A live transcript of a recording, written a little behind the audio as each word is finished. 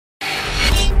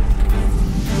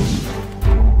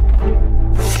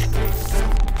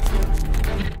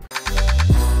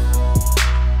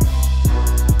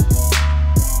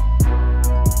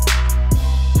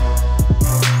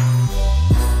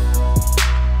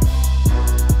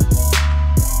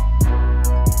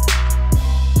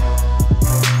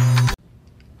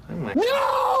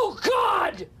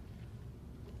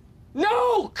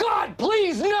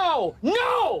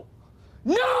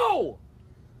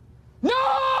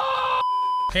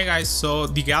Hey guys, so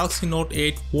the Galaxy Note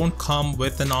 8 won't come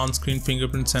with an on-screen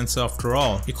fingerprint sensor after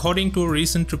all. According to a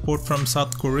recent report from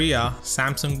South Korea,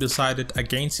 Samsung decided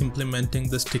against implementing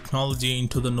this technology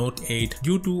into the Note 8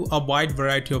 due to a wide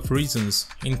variety of reasons,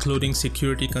 including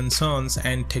security concerns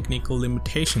and technical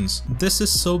limitations. This is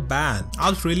so bad. I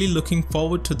was really looking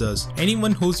forward to this.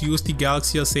 Anyone who's used the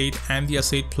Galaxy S8 and the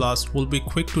S8 Plus will be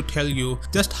quick to tell you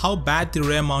just how bad the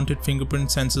rear-mounted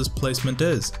fingerprint sensor's placement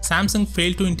is. Samsung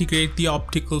failed to integrate the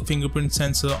optical fingerprint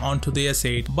sensor onto the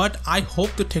S8, but I hope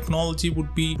the technology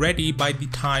would be ready by the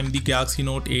time the Galaxy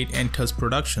Note 8 enters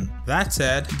production. That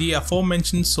said, the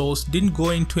aforementioned source didn't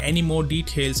go into any more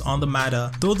details on the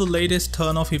matter, though the latest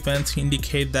turn of events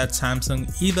indicate that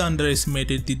Samsung either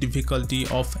underestimated the difficulty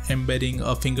of embedding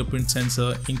a fingerprint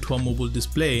sensor into a mobile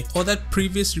display, or that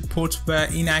previous reports were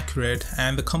inaccurate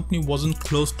and the company wasn't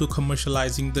close to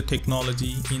commercializing the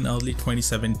technology in early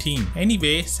 2017.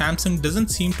 Anyway, Samsung doesn't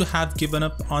seem to have given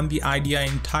up on the idea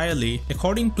entirely.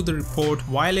 According to the report,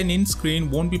 while an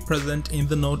in-screen won't be present in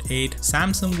the Note 8,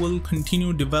 Samsung will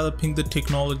continue developing the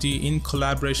technology in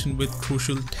collaboration with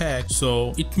CrucialTec,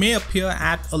 so it may appear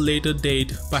at a later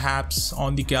date, perhaps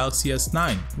on the Galaxy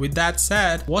S9. With that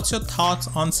said, what's your thoughts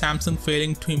on Samsung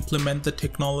failing to implement the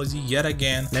technology yet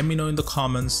again? Let me know in the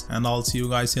comments, and I'll see you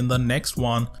guys in the next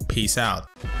one. Peace out.